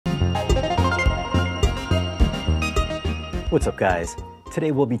What's up guys?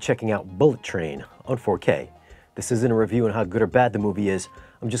 Today we'll be checking out Bullet Train on 4K. This isn't a review on how good or bad the movie is,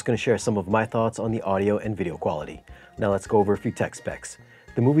 I'm just going to share some of my thoughts on the audio and video quality. Now let's go over a few tech specs.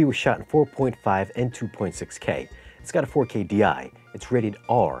 The movie was shot in 4.5 and 2.6K. It's got a 4K DI, it's rated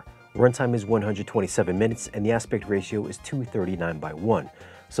R, runtime is 127 minutes, and the aspect ratio is 239:1.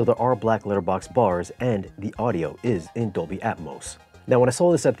 So there are black letterbox bars and the audio is in Dolby Atmos. Now when I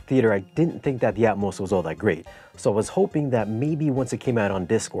saw this at the theater, I didn't think that the Atmos was all that great, so I was hoping that maybe once it came out on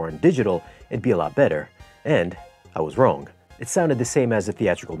disc or on digital, it'd be a lot better. And I was wrong. It sounded the same as the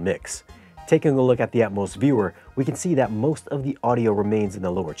theatrical mix. Taking a look at the Atmos viewer, we can see that most of the audio remains in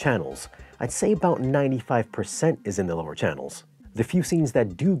the lower channels. I'd say about 95% is in the lower channels. The few scenes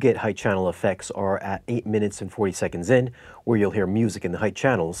that do get height channel effects are at 8 minutes and 40 seconds in, where you'll hear music in the height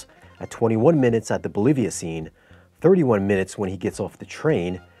channels, at 21 minutes at the Bolivia scene, 31 minutes when he gets off the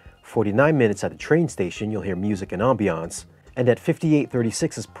train, 49 minutes at the train station, you'll hear music and ambiance, and at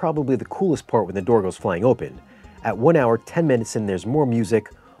 58:36 is probably the coolest part when the door goes flying open. At 1 hour 10 minutes in there's more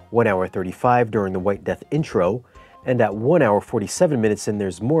music, 1 hour 35 during the White Death intro, and at 1 hour 47 minutes in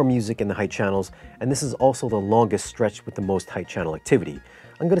there's more music in the height channels, and this is also the longest stretch with the most height channel activity.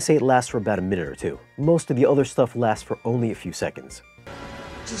 I'm gonna say it lasts for about a minute or two. Most of the other stuff lasts for only a few seconds.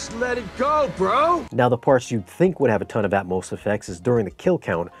 Just let it go, bro! Now the parts you'd think would have a ton of Atmos effects is during the kill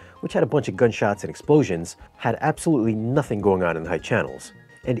count, which had a bunch of gunshots and explosions, had absolutely nothing going on in the height channels.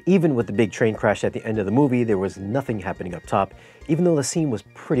 And even with the big train crash at the end of the movie, there was nothing happening up top, even though the scene was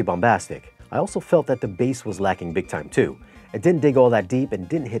pretty bombastic. I also felt that the bass was lacking big time too. It didn't dig all that deep and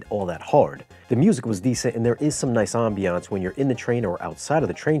didn't hit all that hard. The music was decent and there is some nice ambiance when you're in the train or outside of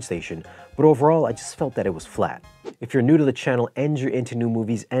the train station, but overall I just felt that it was flat. If you're new to the channel and you're into new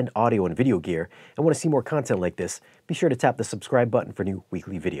movies and audio and video gear and want to see more content like this, be sure to tap the subscribe button for new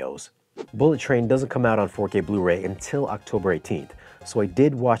weekly videos. Bullet Train doesn't come out on 4K Blu-ray until October 18th, so I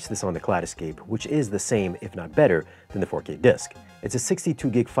did watch this on the Kaleidescape, which is the same, if not better, than the 4K disc. It's a 62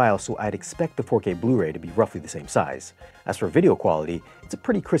 gig file, so I'd expect the 4K Blu-ray to be roughly the same size. As for video quality, it's a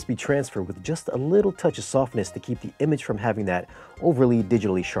pretty crispy transfer with just a little touch of softness to keep the image from having that overly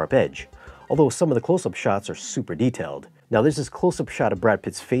digitally sharp edge. Although some of the close-up shots are super detailed. Now there's this close-up shot of Brad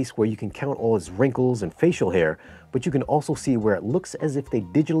Pitt's face where you can count all his wrinkles and facial hair, but you can also see where it looks as if they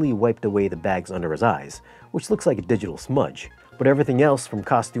digitally wiped away the bags under his eyes, which looks like a digital smudge. But everything else, from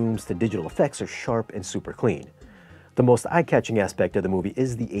costumes to digital effects, are sharp and super clean. The most eye-catching aspect of the movie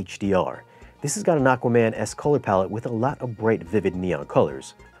is the HDR. This has got an Aquaman-esque color palette with a lot of bright, vivid neon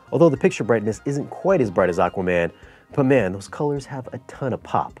colors. Although the picture brightness isn't quite as bright as Aquaman, but man, those colors have a ton of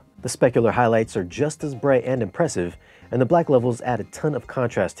pop. The specular highlights are just as bright and impressive, and the black levels add a ton of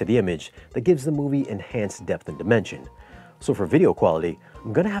contrast to the image that gives the movie enhanced depth and dimension. So for video quality,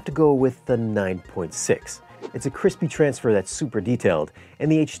 I'm gonna have to go with the 9.6. It's a crispy transfer that's super detailed,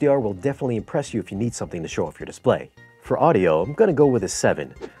 and the HDR will definitely impress you if you need something to show off your display. For audio, I'm gonna go with a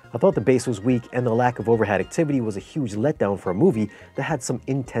 7. I thought the bass was weak and the lack of overhead activity was a huge letdown for a movie that had some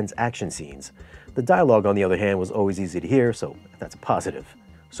intense action scenes. The dialogue, on the other hand, was always easy to hear, so that's a positive.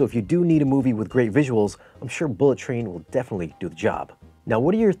 So if you do need a movie with great visuals, I'm sure Bullet Train will definitely do the job. Now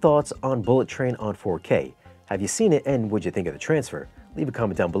what are your thoughts on Bullet Train on 4K? Have you seen it and what'd you think of the transfer? Leave a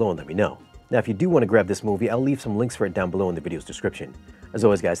comment down below and let me know. Now if you do want to grab this movie, I'll leave some links for it down below in the video's description. As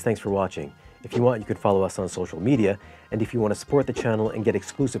always guys, thanks for watching. If you want, you can follow us on social media, and if you want to support the channel and get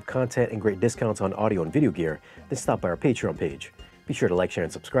exclusive content and great discounts on audio and video gear, then stop by our Patreon page. Be sure to like, share,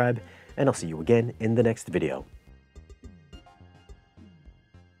 and subscribe, and I'll see you again in the next video.